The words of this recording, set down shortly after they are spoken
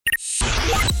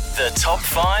The Top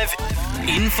 5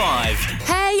 in 5.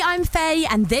 Hey, I'm Faye,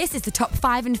 and this is the Top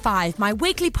 5 in 5, my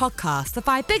weekly podcast, the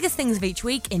 5 biggest things of each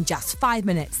week in just 5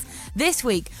 minutes. This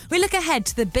week, we look ahead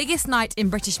to the biggest night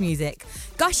in British music.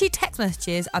 Gushy text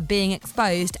messages are being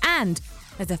exposed, and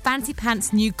there's a fancy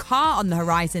pants new car on the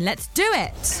horizon. Let's do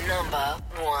it! Number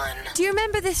 1. Do you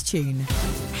remember this tune?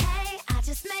 Hey, I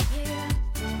just met you,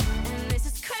 and this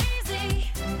is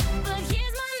crazy, but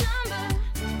here's my number,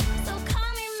 so call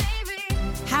me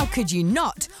maybe. How could you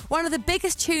not? One of the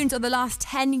biggest tunes of the last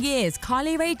 10 years,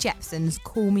 Carly Rae Jepsen's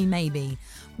Call Me Maybe.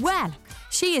 Well,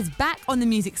 she is back on the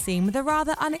music scene with a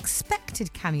rather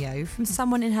unexpected cameo from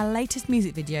someone in her latest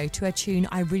music video to her tune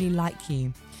I Really Like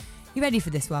You. You ready for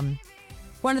this one?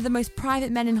 One of the most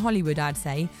private men in Hollywood, I'd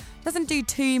say. Doesn't do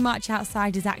too much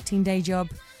outside his acting day job.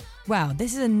 Well,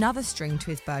 this is another string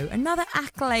to his bow, another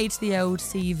accolade to the old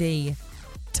CV.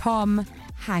 Tom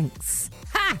Hanks.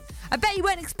 Ha! I bet you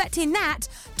weren't expecting that.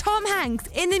 Tom Hanks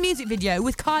in the music video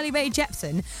with Carly Rae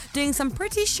Jepsen doing some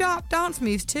pretty sharp dance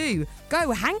moves too.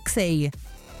 Go Hanksy.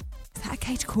 Is that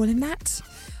okay to call him that?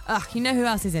 Ugh, you know who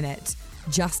else is in it?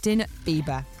 Justin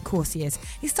Bieber. Of course he is.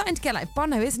 He's starting to get like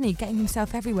Bono, isn't he? Getting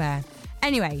himself everywhere.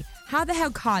 Anyway, how the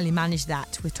hell Carly managed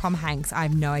that with Tom Hanks, I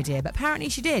have no idea, but apparently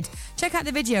she did. Check out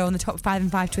the video on the Top 5 in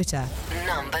 5 Twitter.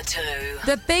 Number 2.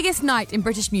 The biggest night in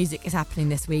British music is happening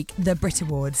this week, the Brit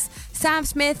Awards. Sam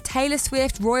Smith, Taylor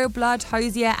Swift, Royal Blood,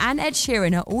 Hozier and Ed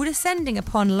Sheeran are all descending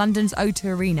upon London's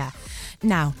O2 Arena.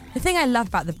 Now, the thing I love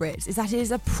about the Brits is that it is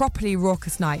a properly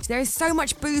raucous night. There is so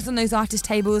much booze on those artist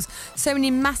tables, so many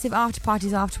massive after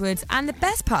parties afterwards, and the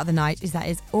best part of the night is that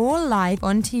it's all live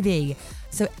on TV,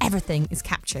 so everything is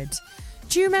captured.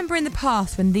 Do you remember in the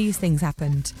past when these things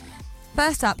happened?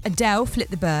 First up, Adele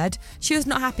flipped the bird. She was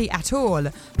not happy at all.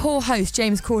 Poor host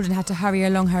James Corden had to hurry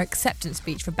along her acceptance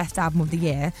speech for Best Album of the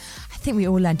Year. I think we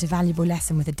all learnt a valuable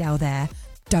lesson with Adele there.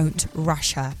 Don't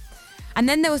rush her. And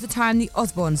then there was the time the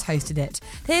Osbournes hosted it.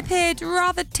 They appeared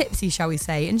rather tipsy, shall we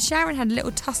say, and Sharon had a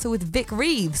little tussle with Vic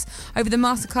Reeves over the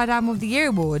MasterCard Album of the Year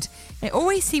award. It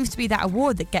always seems to be that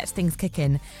award that gets things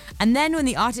kicking. And then when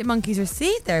the Arctic Monkeys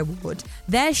received their award,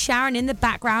 there's Sharon in the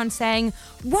background saying,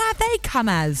 "What have they come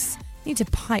as?" You need to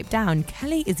pipe down.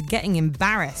 Kelly is getting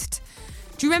embarrassed.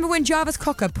 Do you remember when Jarvis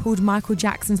Cocker pulled Michael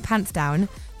Jackson's pants down?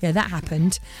 Yeah, that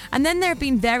happened. And then there have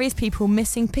been various people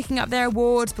missing picking up their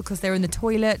awards because they're in the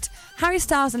toilet. Harry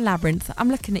Styles and Labyrinth,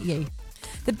 I'm looking at you.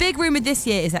 The big rumour this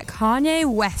year is that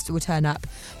Kanye West will turn up.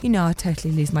 You know, I'll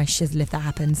totally lose my shizzle if that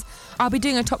happens. I'll be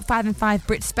doing a Top 5 in 5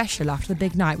 Brit special after the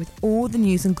big night with all the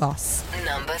news and goss.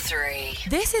 Number 3.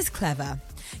 This is clever.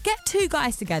 Get two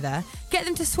guys together, get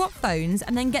them to swap phones,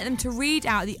 and then get them to read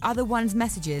out the other one's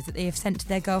messages that they have sent to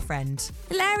their girlfriend.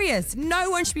 Hilarious! No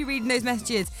one should be reading those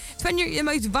messages. It's when you're your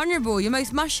most vulnerable, your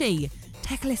most mushy.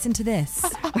 Take a listen to this.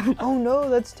 Oh no,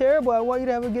 that's terrible. I want you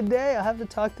to have a good day. I have to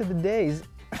talk to the days.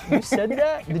 You said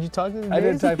that? Did you talk to the days? I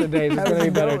did talk to the days. It's How's going to be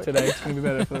it better going? today. It's going to be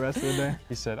better for the rest of the day.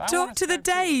 He said, Talk to the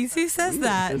days. Who says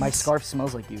that? My scarf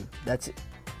smells like you. That's it.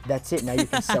 That's it. Now you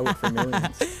can sell it for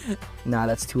millions. Nah,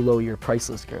 that's too low. You're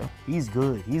priceless, girl. He's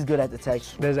good. He's good at the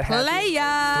text. There's a happy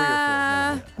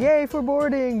Player! Yay for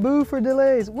boarding. Boo for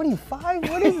delays. What are you, 5?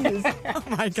 What is this? Oh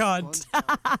my god.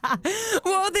 What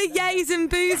are the yays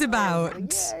and boos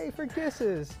about? Yay for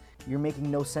kisses. You're making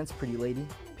no sense, pretty lady.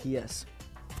 P.S.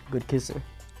 Good kisser.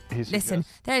 Listen,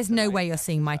 there is no way you're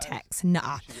seeing my text.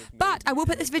 Nah. But I will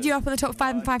put this video up on the Top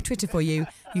 5 in 5 Twitter for you.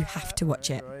 You have to watch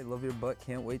it. Right, love your butt,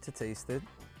 can't wait to taste it.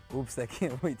 Oops, I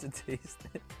can't wait to taste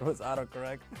it. It was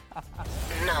autocorrect.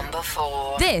 Number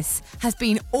 4. This has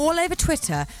been all over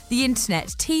Twitter, the internet,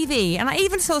 TV, and I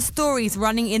even saw stories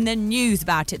running in the news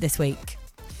about it this week.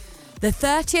 The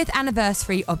 30th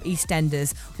anniversary of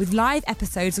EastEnders, with live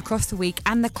episodes across the week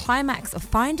and the climax of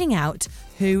finding out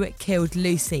who killed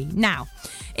Lucy. Now,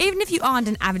 even if you aren't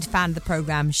an avid fan of the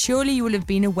programme, surely you will have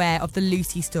been aware of the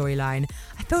Lucy storyline.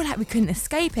 I feel like we couldn't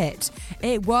escape it.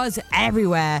 It was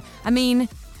everywhere. I mean,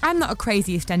 I'm not a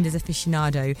crazy EastEnders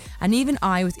aficionado, and even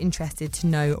I was interested to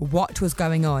know what was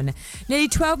going on. Nearly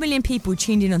 12 million people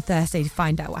tuned in on Thursday to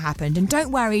find out what happened, and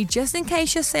don't worry, just in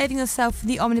case you're saving yourself for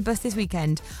the omnibus this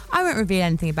weekend, I won't reveal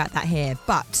anything about that here,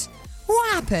 but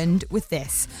what happened with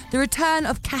this? The return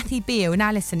of Kathy Beale.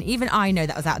 Now listen, even I know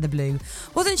that was out of the blue.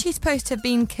 Wasn't she supposed to have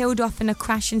been killed off in a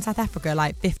crash in South Africa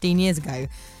like 15 years ago?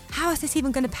 How is this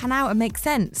even going to pan out and make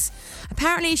sense?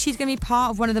 Apparently she's going to be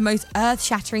part of one of the most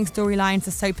earth-shattering storylines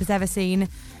the soap has ever seen.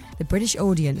 The British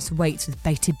audience waits with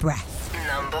bated breath.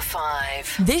 Number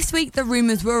 5. This week the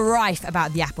rumours were rife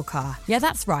about the Apple car. Yeah,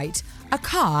 that's right. A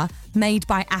car made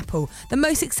by Apple, the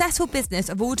most successful business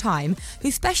of all time,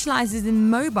 who specialises in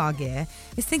mobile gear,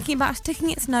 is thinking about sticking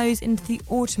its nose into the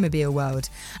automobile world.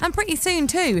 And pretty soon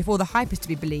too, if all the hype is to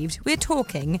be believed, we're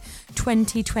talking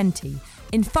 2020,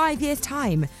 in 5 years'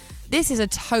 time. This is a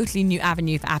totally new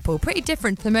avenue for Apple, pretty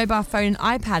different to the mobile phone and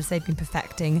iPads they've been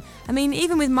perfecting. I mean,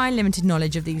 even with my limited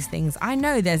knowledge of these things, I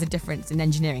know there's a difference in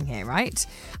engineering here, right?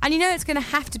 And you know it's going to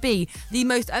have to be the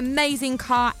most amazing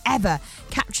car ever,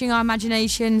 capturing our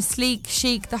imagination, sleek,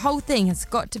 chic, the whole thing has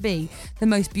got to be the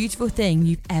most beautiful thing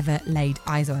you've ever laid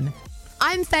eyes on.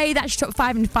 I'm Faye, that's your top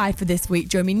 5 in 5 for this week.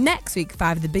 Join me next week for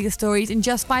 5 of the biggest stories in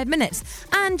just 5 minutes.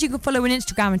 And you can follow on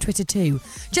Instagram and Twitter too.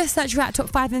 Just search for @top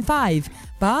 5 in 5.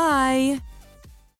 Bye.